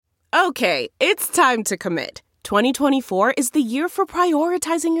Okay, it's time to commit. 2024 is the year for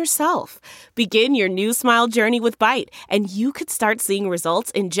prioritizing yourself. Begin your new smile journey with Byte, and you could start seeing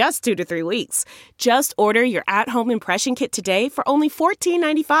results in just 2 to 3 weeks. Just order your at-home impression kit today for only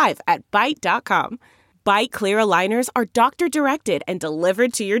 $14.95 at Byte.com. Byte Clear aligners are doctor-directed and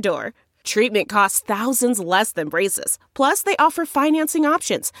delivered to your door. Treatment costs thousands less than braces. Plus, they offer financing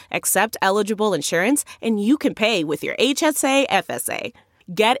options, accept eligible insurance, and you can pay with your HSA FSA.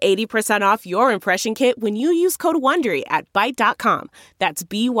 Get 80% off your impression kit when you use code WONDERY at Byte.com. That's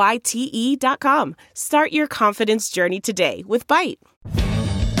BYTE.com. Start your confidence journey today with Byte.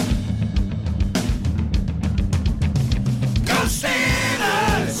 Go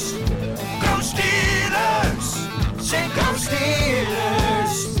Steelers! Go Steelers! Say go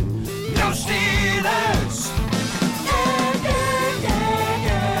Steelers! Go Steelers!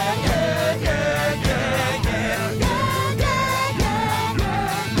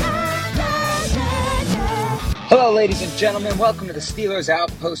 Hello, ladies and gentlemen. Welcome to the Steelers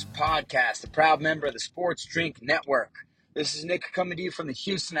Outpost Podcast, a proud member of the Sports Drink Network. This is Nick coming to you from the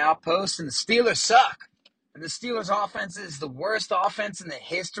Houston Outpost, and the Steelers suck. And the Steelers offense is the worst offense in the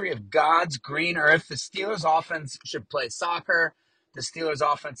history of God's green earth. The Steelers offense should play soccer. The Steelers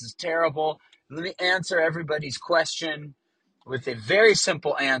offense is terrible. Let me answer everybody's question with a very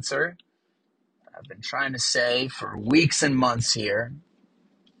simple answer. I've been trying to say for weeks and months here.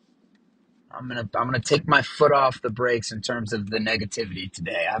 I'm gonna take my foot off the brakes in terms of the negativity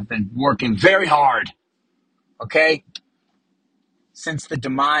today. I've been working very hard, okay? Since the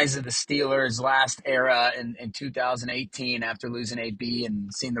demise of the Steelers' last era in 2018 after losing AB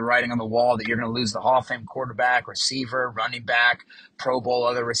and seeing the writing on the wall that you're going to lose the Hall of Fame quarterback, receiver, running back, Pro Bowl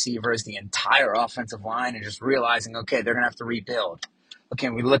other receivers, the entire offensive line, and just realizing, okay, they're going to have to rebuild. Okay,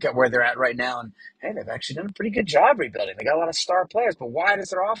 we look at where they're at right now, and hey, they've actually done a pretty good job rebuilding. They got a lot of star players, but why does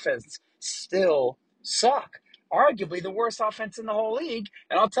their offense still suck? Arguably the worst offense in the whole league,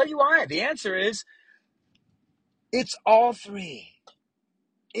 and I'll tell you why. The answer is it's all three.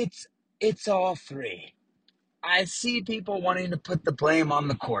 It's all three. I see people wanting to put the blame on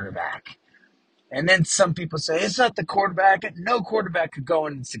the quarterback. And then some people say, it's not the quarterback. No quarterback could go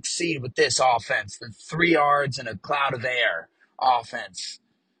and succeed with this offense, the 3 yards and a cloud of air offense.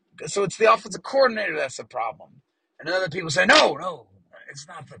 So it's the offensive coordinator that's the problem. And other people say, no, it's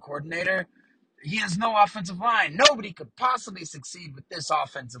not the coordinator. He has no offensive line. Nobody could possibly succeed with this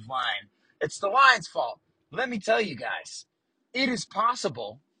offensive line. It's the line's fault. Let me tell you guys, it is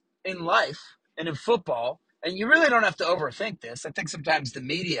possible in life and in football, and you really don't have to overthink this. I think sometimes the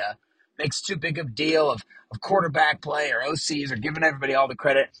media makes too big of a deal of quarterback play or OCs or giving everybody all the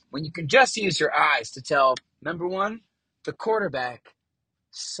credit when you can just use your eyes to tell, number one, the quarterback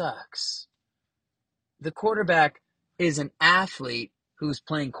sucks. The quarterback is an athlete who's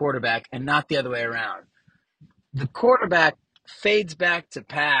playing quarterback and not the other way around. The quarterback fades back to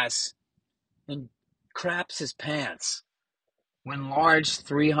pass and craps his pants when large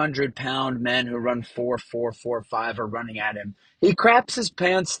 300-pound men who run 4.4, 4.5 are running at him. He craps his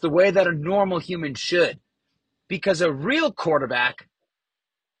pants the way that a normal human should, because a real quarterback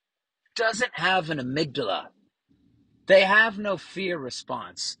doesn't have an amygdala. They have no fear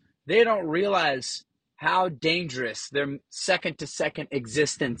response. They don't realize how dangerous their second-to-second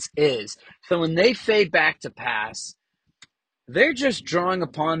existence is. So when they fade back to pass, they're just drawing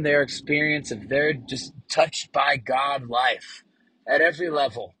upon their experience of their just touched by God life at every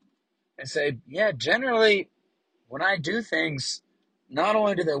level. And say, yeah, generally, when I do things, not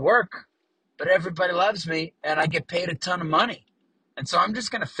only do they work, but everybody loves me and I get paid a ton of money. And so I'm just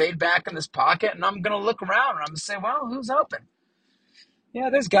going to fade back in this pocket and I'm going to look around and I'm going to say, well, who's open? Yeah,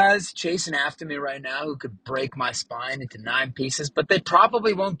 there's guys chasing after me right now who could break my spine into 9 pieces, but they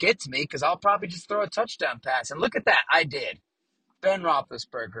probably won't get to me because I'll probably just throw a touchdown pass. And look at that, I did. Ben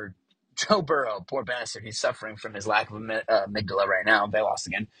Roethlisberger, Joe Burrow, poor bastard, he's suffering from his lack of amygdala right now. They lost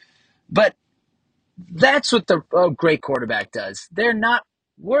again. But that's what the great quarterback does. They're not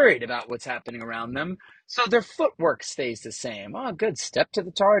worried about what's happening around them, so their footwork stays the same. Oh, good, step to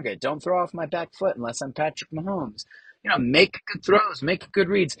the target. Don't throw off my back foot unless I'm Patrick Mahomes. Make good throws, make good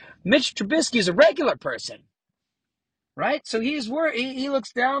reads. Mitch Trubisky is a regular person, right? So he's worried. He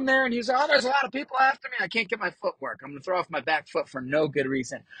looks down there and he's, there's a lot of people after me. I can't get my footwork. I'm going to throw off my back foot for no good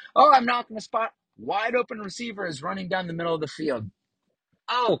reason. Oh, I'm not going to spot. Wide open receiver is running down the middle of the field.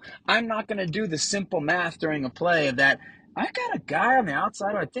 Oh, I'm not going to do the simple math during a play of that. I got a guy on the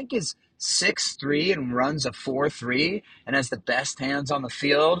outside who I think is 6'3" and runs a 4.3 and has the best hands on the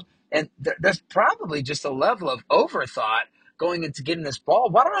field. And there's probably just a level of overthought going into getting this ball.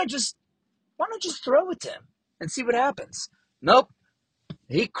 Why don't I just throw it to him and see what happens? Nope.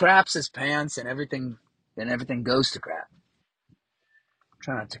 he craps his pants and everything goes to crap.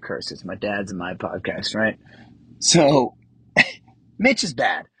 Try not to curse. It's my dad's and my podcast, right? So Mitch is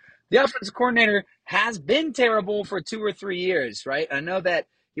bad. The offensive coordinator has been terrible for 2 or 3 years, right? I know that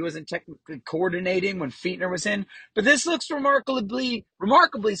he wasn't technically coordinating when Fichtner was in, but this looks remarkably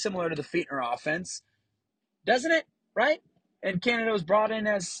similar to the Fichtner offense, doesn't it? Right? And Canada was brought in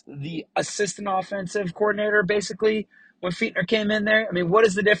as the assistant offensive coordinator, basically, when Fichtner came in there. I mean, what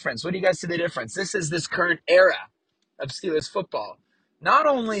is the difference? What do you guys see the difference? This is this current era of Steelers football. Not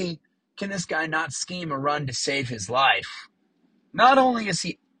only can this guy not scheme a run to save his life, not only is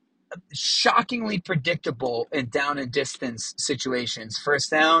he shockingly predictable in down and distance situations.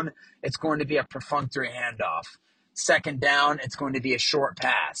 First down, it's going to be a perfunctory handoff. Second down, it's going to be a short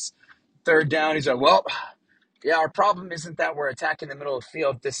pass. Third down, he's like, well, yeah, our problem isn't that we're attacking the middle of the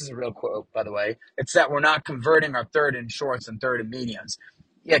field. This is a real quote, by the way. It's that we're not converting our third and shorts and third and mediums.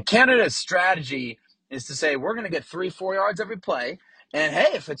 Yeah, Canada's strategy is to say we're going to get 3-4 yards every play. And,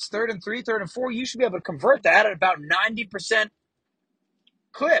 hey, if it's 3rd and 3, 3rd and 4, you should be able to convert that at about 90%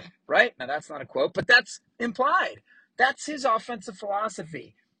 clip, right? Now, that's not a quote, but that's implied. That's his offensive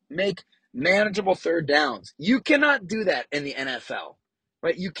philosophy. Make manageable third downs. You cannot do that in the NFL,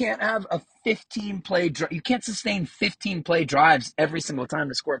 right? You can't have a 15-play drive. You can't sustain 15-play drives every single time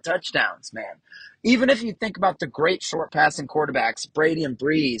to score touchdowns, man. Even if you think about the great short passing quarterbacks, Brady and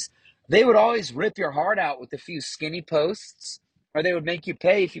Breeze, they would always rip your heart out with a few skinny posts, or they would make you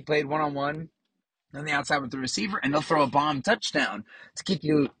pay if you played one-on-one on the outside with the receiver, and they'll throw a bomb touchdown to keep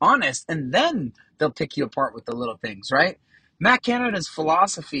you honest, and then they'll pick you apart with the little things, right? Matt Canada's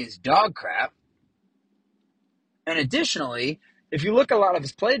philosophy is dog crap. And additionally, if you look at a lot of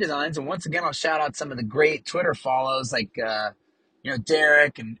his play designs, and once again, I'll shout out some of the great Twitter follows like,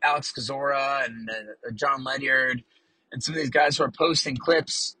 Derek and Alex Kozora and John Ledyard and some of these guys who are posting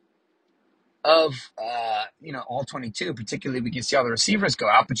clips of, all 22, particularly we can see all the receivers go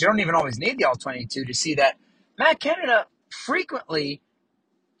out, but you don't even always need the all 22 to see that Matt Canada frequently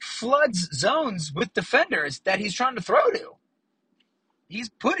floods zones with defenders that he's trying to throw to. He's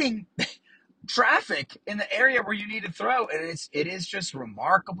putting traffic in the area where you need to throw, and it is just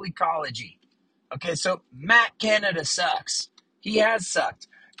remarkably collegey. Okay, so Matt Canada sucks. He has sucked.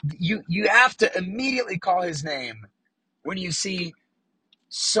 You have to immediately call his name when you see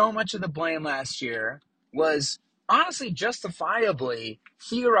so much of the blame last year was honestly justifiably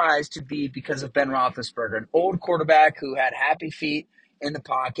theorized to be because of Ben Roethlisberger, an old quarterback who had happy feet in the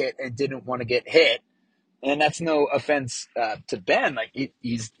pocket and didn't want to get hit. And that's no offense to Ben. Like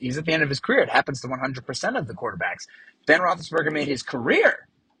he's at the end of his career. It happens to 100% of the quarterbacks. Ben Roethlisberger made his career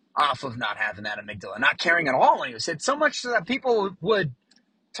off of not having that amygdala, not caring at all when he was hit. So much so that people would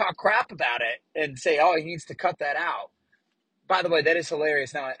talk crap about it and say, "Oh, he needs to cut that out." By the way, that is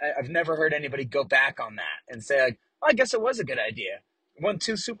hilarious. Now, I've never heard anybody go back on that and say, like, well, I guess it was a good idea. Won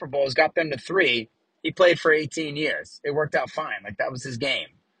 2 Super Bowls, got them to 3. He played for 18 years. It worked out fine. Like, that was his game,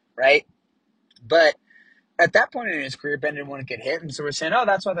 right? But at that point in his career, Ben didn't want to get hit. And so we're saying, oh,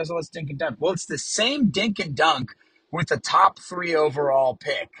 that's why there's all this dink and dunk. Well, it's the same dink and dunk with the top 3 overall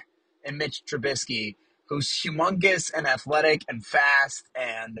pick in Mitch Trubisky, who's humongous and athletic and fast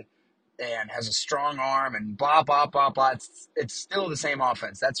and has a strong arm and blah, blah, blah, blah. It's still the same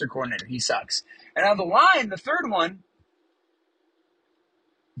offense. That's your coordinator. He sucks. And on the line, the third one,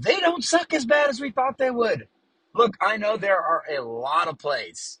 they don't suck as bad as we thought they would. Look, I know there are a lot of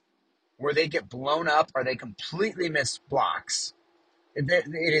plays where they get blown up or they completely miss blocks.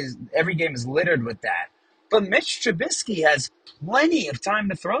 Every game is littered with that. But Mitch Trubisky has plenty of time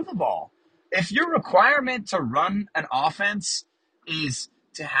to throw the ball. If your requirement to run an offense is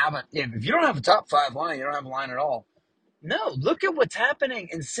to have if you don't have a top 5 line, you don't have a line at all. No, look at what's happening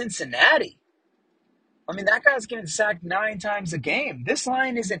in Cincinnati. I mean, that guy's getting sacked 9 times a game. This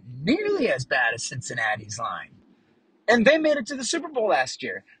line isn't nearly as bad as Cincinnati's line. And they made it to the Super Bowl last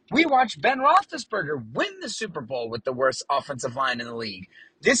year. We watched Ben Roethlisberger win the Super Bowl with the worst offensive line in the league.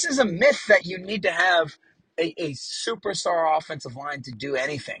 This is a myth that you need to have a superstar offensive line to do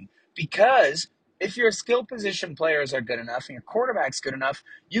anything. Because if your skill position players are good enough and your quarterback's good enough,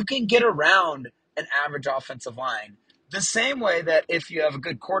 you can get around an average offensive line. The same way that if you have a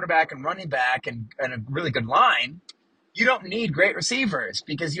good quarterback and running back and a really good line, you don't need great receivers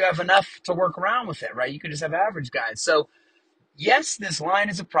because you have enough to work around with it, right? You can just have average guys. So, yes, this line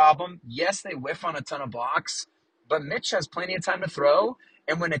is a problem. Yes, they whiff on a ton of blocks, but Mitch has plenty of time to throw.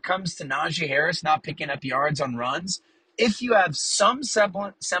 And when it comes to Najee Harris not picking up yards on runs, if you have some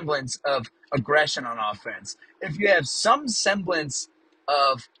semblance of aggression on offense, if you have some semblance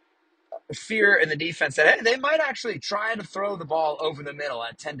of fear in the defense that hey, they might actually try to throw the ball over the middle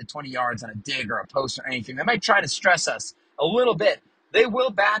at 10 to 20 yards on a dig or a post or anything. They might try to stress us a little bit. They will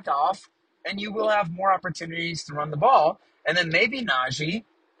back off, and you will have more opportunities to run the ball. And then maybe Najee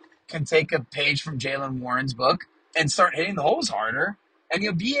can take a page from Jalen Warren's book and start hitting the holes harder, and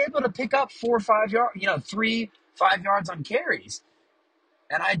you'll be able to pick up 4 or 5 yards, 3-5 yards on carries.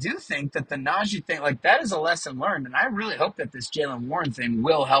 And I do think that the Najee thing, like that is a lesson learned. And I really hope that this Jalen Warren thing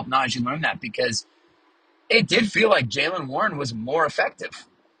will help Najee learn that, because it did feel like Jalen Warren was more effective.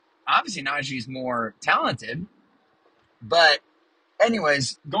 Obviously, Najee's more talented. But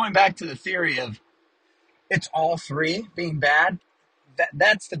anyways, going back to the theory of it's all three being bad,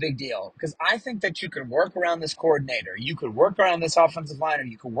 that's the big deal. Because I think that you could work around this coordinator, you could work around this offensive line, or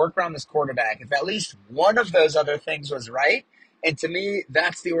you could work around this quarterback if at least one of those other things was right. And to me,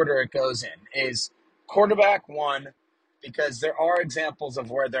 that's the order it goes in, is quarterback one, because there are examples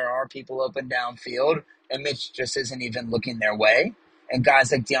of where there are people open downfield and Mitch just isn't even looking their way. And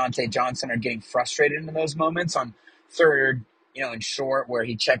guys like Deontay Johnson are getting frustrated in those moments on third, and short, where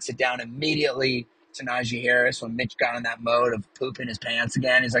he checks it down immediately to Najee Harris when Mitch got in that mode of pooping his pants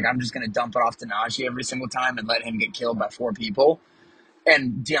again. He's like, I'm just going to dump it off to Najee every single time and let him get killed by 4 people.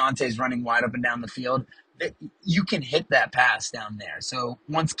 And Deontay's running wide up and down the field. You can hit that pass down there. So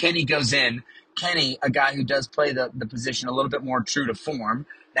once Kenny goes in, Kenny, a guy who does play the position a little bit more true to form.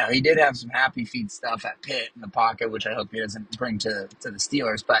 Now, he did have some happy feet stuff at Pitt in the pocket, which I hope he doesn't bring to the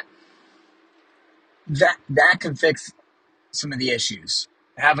Steelers. But that can fix some of the issues.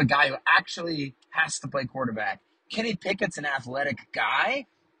 Have a guy who actually has to play quarterback. Kenny Pickett's an athletic guy,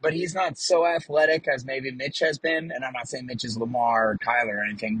 but he's not so athletic as maybe Mitch has been. And I'm not saying Mitch is Lamar or Kyler or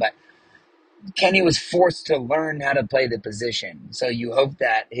anything, but Kenny was forced to learn how to play the position. So you hope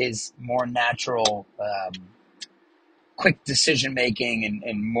that his more natural, quick decision-making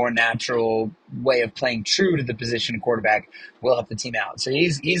and more natural way of playing true to the position of quarterback will help the team out. So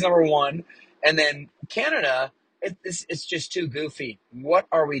he's number one. And then Canada, it's just too goofy. What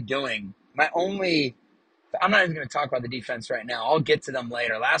are we doing? I'm not even going to talk about the defense right now. I'll get to them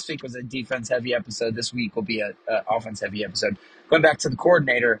later. Last week was a defense-heavy episode. This week will be an offense-heavy episode. Going back to the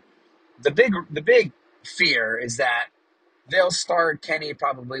coordinator, the big fear is that they'll start Kenny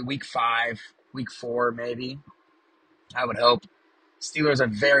probably week 5, week 4 maybe. I would hope. Steelers are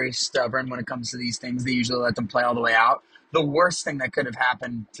very stubborn when it comes to these things. They usually let them play all the way out. The worst thing that could have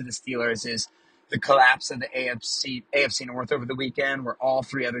happened to the Steelers is the collapse of the AFC North over the weekend, where all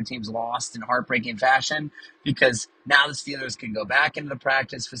 3 other teams lost in heartbreaking fashion, because now the Steelers can go back into the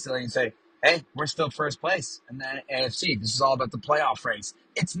practice facility and say, hey, we're still first place in the AFC. This is all about the playoff race.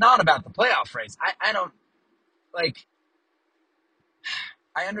 It's not about the playoff race. I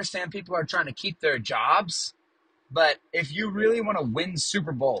understand people are trying to keep their jobs, but if you really want to win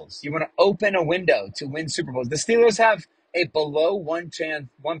Super Bowls, you want to open a window to win Super Bowls. The Steelers have a below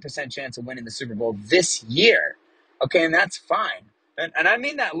 1% chance of winning the Super Bowl this year. Okay, and that's fine. And I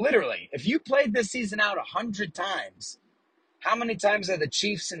mean that literally. If you played this season out 100 times, how many times are the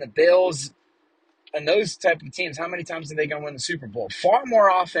Chiefs and the Bills and those type of teams, how many times are they going to win the Super Bowl? Far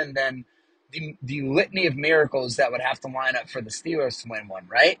more often than the litany of miracles that would have to line up for the Steelers to win one,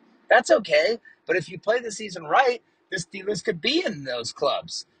 right? That's okay. But if you play the season right, the Steelers could be in those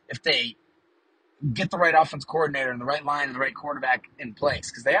clubs if they get the right offense coordinator and the right line and the right quarterback in place,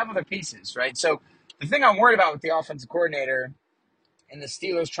 because they have other pieces, right? So the thing I'm worried about with the offensive coordinator and the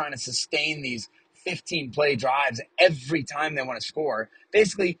Steelers trying to sustain these 15-play drives every time they want to score,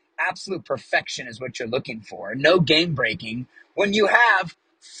 basically absolute perfection is what you're looking for. No game-breaking when you have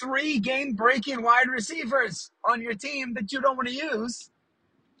 3 game-breaking wide receivers on your team that you don't want to use.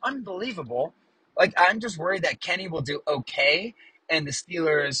 Unbelievable. Like, I'm just worried that Kenny will do okay, and the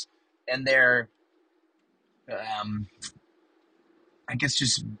Steelers and their, I guess,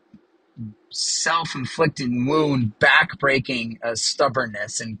 just self-inflicting wound, back-breaking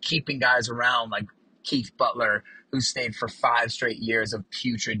stubbornness and keeping guys around like Keith Butler, who stayed for 5 straight years of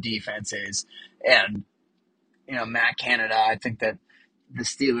putrid defenses, and Matt Canada. I think that the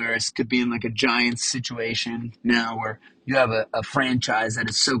Steelers could be in like a Giants situation now, where you have a franchise that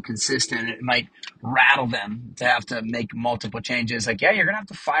is so consistent it might rattle them to have to make multiple changes. Like, yeah, you're gonna have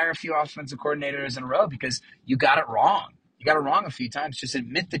to fire a few offensive coordinators in a row because you got it wrong. You got it wrong a few times. Just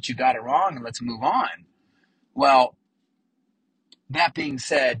admit that you got it wrong and let's move on. Well, that being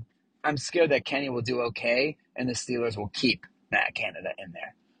said, I'm scared that Kenny will do okay and the Steelers will keep Matt Canada in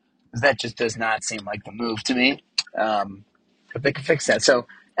there. That just does not seem like the move to me. But they can fix that. So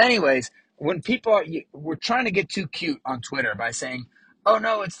anyways, when we're trying to get too cute on Twitter by saying, oh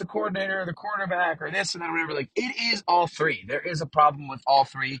no, it's the coordinator or the quarterback or this and that, whatever. Like, it is all 3. There is a problem with all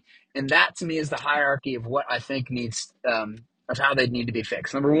 3. And that to me is the hierarchy of what I think needs, of how they need to be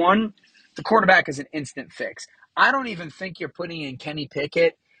fixed. Number one, the quarterback is an instant fix. I don't even think you're putting in Kenny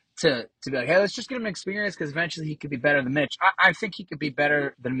Pickett to be like, hey, let's just get him experience because eventually he could be better than Mitch. I think he could be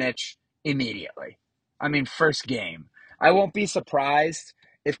better than Mitch immediately. I mean, first game. I won't be surprised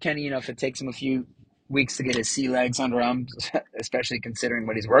if Kenny, if it takes him a few weeks to get his sea legs under him, especially considering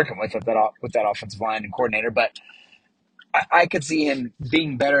what he's working with that offensive line and coordinator. But I could see him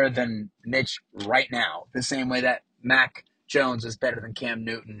being better than Mitch right now, the same way that Mac Jones was better than Cam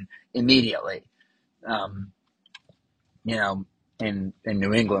Newton immediately, um, in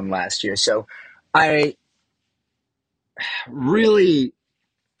New England last year. So I really,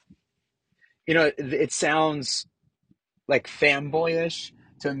 it sounds like fanboyish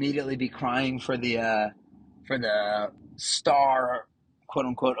to immediately be crying for the star, quote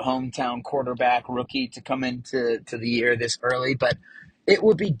unquote, hometown quarterback rookie to come into the year this early, but it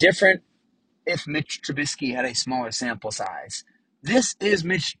would be different if Mitch Trubisky had a smaller sample size. This is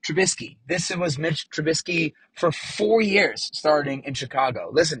Mitch Trubisky. This was Mitch Trubisky for 4 years starting in Chicago.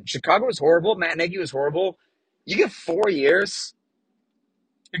 Listen, Chicago was horrible. Matt Nagy was horrible. You get 4 years,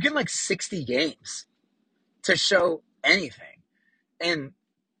 you're getting like 60 games to show anything. And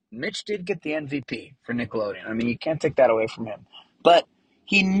Mitch did get the MVP for Nickelodeon. I mean, you can't take that away from him. But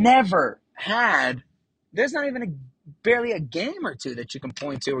he never had – there's not even barely a game or two that you can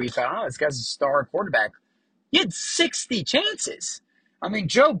point to where you thought, oh, this guy's a star quarterback. He had 60 chances. I mean,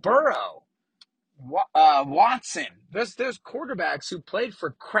 Joe Burrow, Watson, there's quarterbacks who played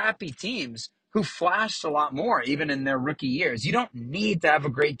for crappy teams who flashed a lot more even in their rookie years. You don't need to have a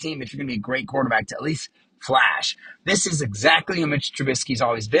great team if you're going to be a great quarterback to at least flash. This is exactly who Mitch Trubisky's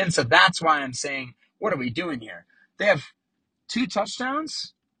always been, so that's why I'm saying, what are we doing here? They have 2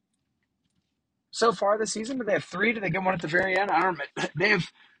 touchdowns so far this season. Do they have 3? Did they get one at the very end? I don't know.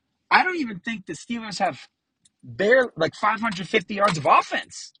 I don't even think the Steelers have like 550 yards of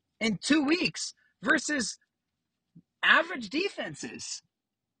offense in 2 weeks versus average defenses.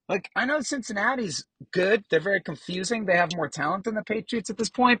 Like, I know Cincinnati's good. They're very confusing. They have more talent than the Patriots at this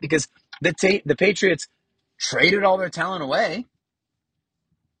point because the Patriots traded all their talent away.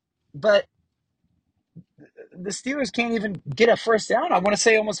 But the Steelers can't even get a first down. I want to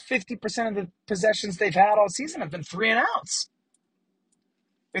say almost 50% of the possessions they've had all season have been 3 and outs.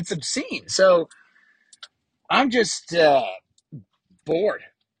 It's obscene. So I'm just bored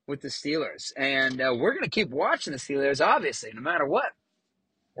with the Steelers. And we're going to keep watching the Steelers, obviously, no matter what.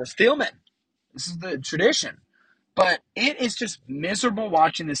 We're Steelmen. This is the tradition. But it is just miserable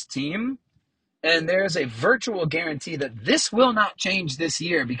watching this team. And there's a virtual guarantee that this will not change this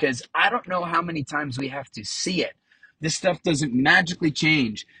year because I don't know how many times we have to see it. This stuff doesn't magically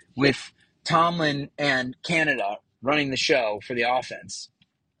change with Tomlin and Canada running the show for the offense.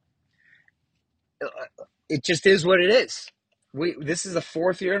 It just is what it is. This is the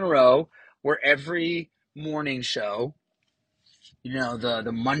 4th year in a row where every morning show,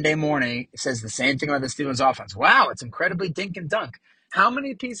 the Monday morning says the same thing about the Steelers offense. Wow, it's incredibly dink and dunk. How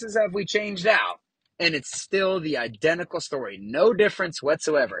many pieces have we changed out? And it's still the identical story. No difference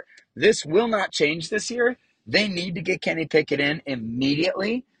whatsoever. This will not change this year. They need to get Kenny Pickett in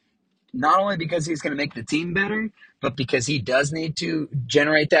immediately, not only because he's going to make the team better, but because he does need to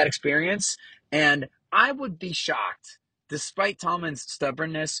generate that experience. And I would be shocked, despite Tomlin's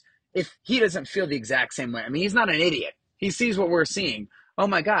stubbornness, if he doesn't feel the exact same way. I mean, he's not an idiot. He sees what we're seeing. Oh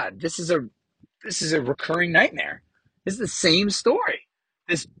my God, this is a recurring nightmare. This is the same story.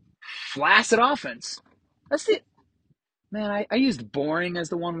 This flaccid offense. That's it. Man, I used boring as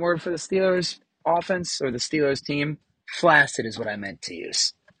the one word for the Steelers offense or the Steelers team. Flaccid is what I meant to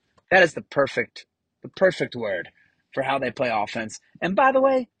use. That is the perfect word for how they play offense. And by the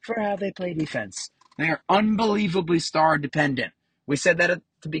way, for how they play defense. They are unbelievably star dependent. We said that at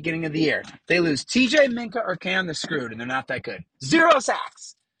the beginning of the year. They lose TJ, Minka, or Cam, they're screwed, and they're not that good. 0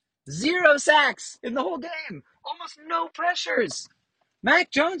 sacks. 0 sacks in the whole game. Almost no pressures.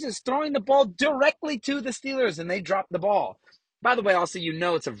 Mac Jones is throwing the ball directly to the Steelers, and they drop the ball. By the way, also,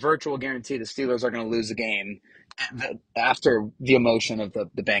 it's a virtual guarantee the Steelers are going to lose a game after the emotion of the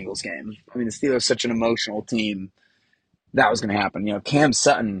Bengals game. I mean, the Steelers are such an emotional team. That was going to happen. Cam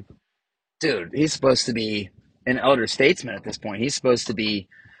Sutton, dude, he's supposed to be an elder statesman at this point. He's supposed to be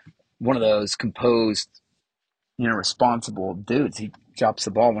one of those composed, responsible dudes. He drops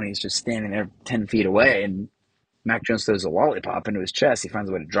the ball when he's just standing there 10 feet away, and Mac Jones throws a lollipop into his chest. He finds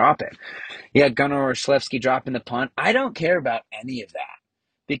a way to drop it. Yeah, Gunnar or Schlefsky dropping the punt. I don't care about any of that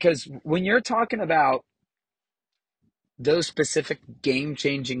because when you're talking about those specific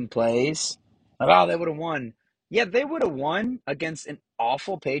game-changing plays, like, oh, they would have won. Yeah, they would have won against an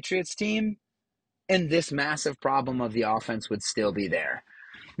awful Patriots team, and this massive problem of the offense would still be there.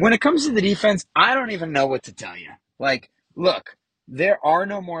 When it comes to the defense, I don't even know what to tell you. Like, look, there are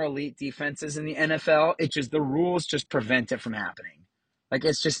no more elite defenses in the NFL. It just, the rules just prevent it from happening. Like,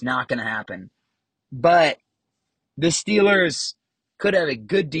 it's just not going to happen. But the Steelers could have a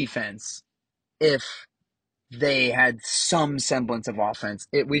good defense if they had some semblance of offense.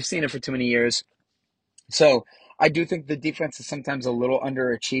 We've seen it for too many years. So I do think the defense is sometimes a little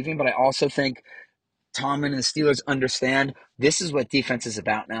underachieving, but I also think Tomlin and the Steelers understand this is what defense is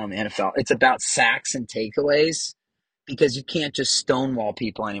about now in the NFL. It's about sacks and takeaways because you can't just stonewall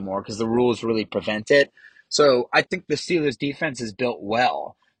people anymore because the rules really prevent it. So I think the Steelers defense is built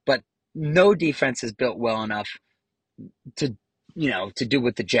well, but no defense is built well enough to to do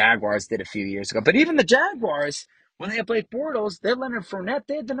what the Jaguars did a few years ago. But even the Jaguars, when they had Blake Bortles, they had Leonard Fournette,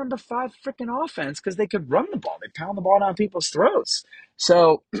 they had the number 5 freaking offense because they could run the ball. They pound the ball down people's throats.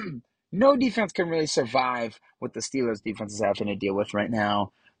 So no defense can really survive what the Steelers defense is having to deal with right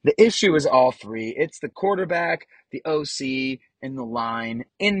now. The issue is all three. It's the quarterback, the OC, and the line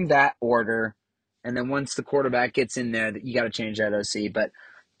in that order. And then once the quarterback gets in there, you got to change that OC. But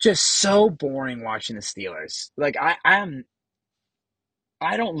just so boring watching the Steelers. Like I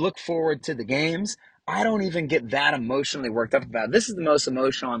don't look forward to the games. I don't even get that emotionally worked up about it. This is the most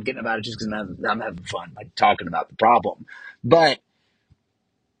emotional I'm getting about it just because I'm having fun, like talking about the problem. But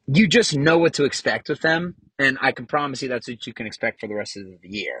you just know what to expect with them, and I can promise you that's what you can expect for the rest of the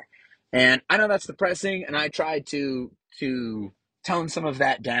year. And I know that's depressing, and I tried to tone some of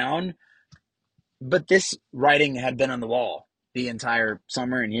that down, but this writing had been on the wall the entire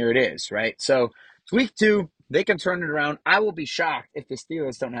summer, and here it is, right? So it's week 2. They can turn it around. I will be shocked if the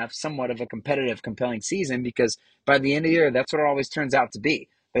Steelers don't have somewhat of a competitive, compelling season because by the end of the year, that's what it always turns out to be.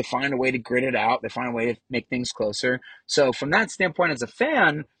 They find a way to grit it out. They find a way to make things closer. So from that standpoint, as a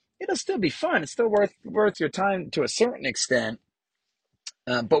fan, it'll still be fun. It's still worth your time to a certain extent.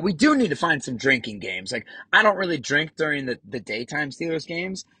 But we do need to find some drinking games. Like, I don't really drink during the daytime Steelers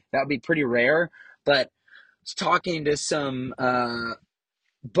games. That would be pretty rare. But I was talking to some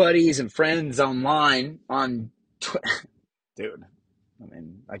buddies and friends online on dude. I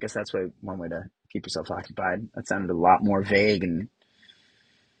mean, I guess that's one way to keep yourself occupied. That sounded a lot more vague and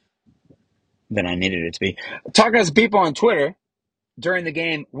than I needed it to be. Talking to some people on Twitter during the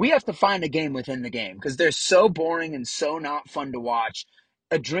game, we have to find a game within the game because they're so boring and so not fun to watch.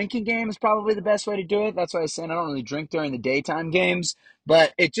 A drinking game is probably the best way to do it. That's why I said I don't really drink during the daytime games,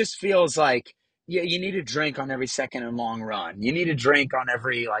 but it just feels like you need a drink on every second and long run. You need a drink on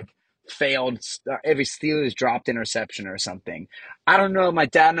every every Steelers dropped interception or something. I don't know. My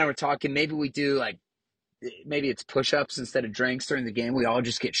dad and I were talking. Maybe it's push-ups instead of drinks during the game. We all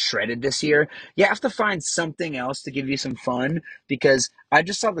just get shredded this year. You have to find something else to give you some fun because I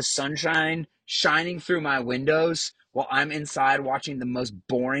just saw the sunshine shining through my windows while I'm inside watching the most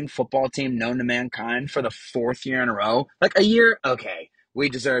boring football team known to mankind for the 4th year in a row. Like a year, okay, we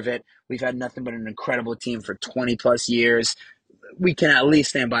deserve it. We've had nothing but an incredible team for 20 plus years. We can at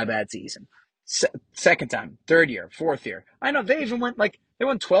least stand by a bad season. Second time, third year, 4th year. I know they even they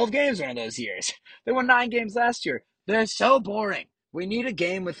won 12 games one of those years. They won 9 games last year. They're so boring. We need a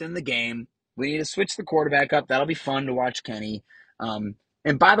game within the game. We need to switch the quarterback up. That'll be fun to watch Kenny.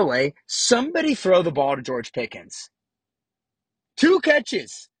 And by the way, somebody throw the ball to George Pickens. 2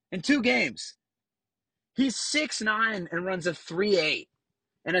 catches in 2 games. He's 6'9" and runs a 3.8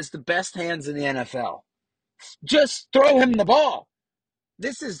 and has the best hands in the NFL. Just throw him the ball.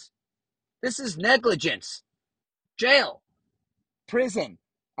 This is negligence. Jail. Prison.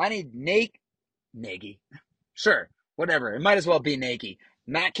 I need Nagy. Sure, whatever. It might as well be Nagy.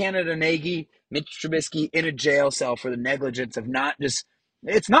 Matt Canada Nagy, Mitch Trubisky in a jail cell for the negligence of not just.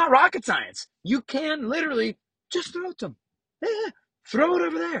 It's not rocket science. You can literally just throw it to him. Yeah, throw it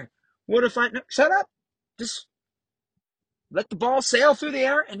over there. What if no, shut up. Just let the ball sail through the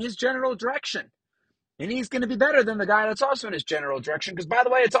air in his general direction. And he's going to be better than the guy that's also in his general direction because, by the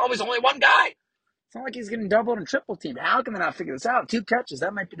way, it's always only one guy. It's not like he's getting doubled and triple teamed. How can they not figure this out? 2 catches.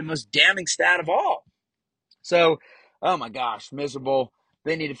 That might be the most damning stat of all. So, oh my gosh, miserable.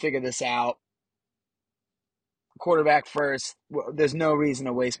 They need to figure this out. Quarterback first. Well, there's no reason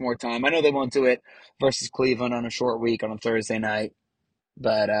to waste more time. I know they won't do it versus Cleveland on a short week on a Thursday night.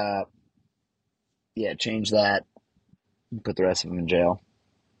 But, yeah, change that. Put the rest of them in jail.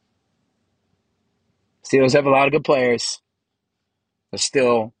 Steelers have a lot of good players. There's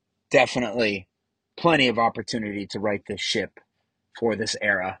still definitely plenty of opportunity to right this ship for this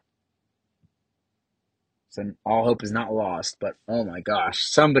era. So all hope is not lost, but oh my gosh,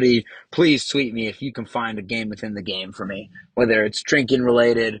 somebody please tweet me if you can find a game within the game for me, whether it's drinking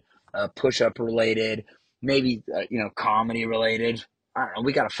related, push-up related, maybe, comedy related. I don't know.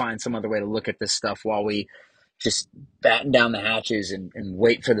 We got to find some other way to look at this stuff while we just batten down the hatches and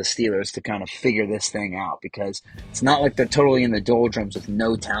wait for the Steelers to kind of figure this thing out, because it's not like they're totally in the doldrums with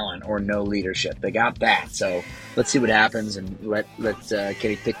no talent or no leadership. They got that. So let's see what happens, and let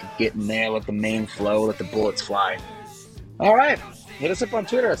Kenny Pickett get in there, let the main flow, let the bullets fly. All right. Hit us up on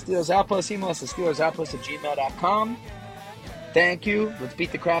Twitter at Steelers Outpost. Email us at SteelersOutpost@gmail.com. Thank you. Let's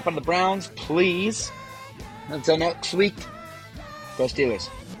beat the crap out of the Browns, please. Until next week, go Steelers.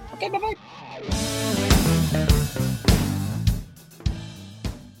 Okay, bye-bye.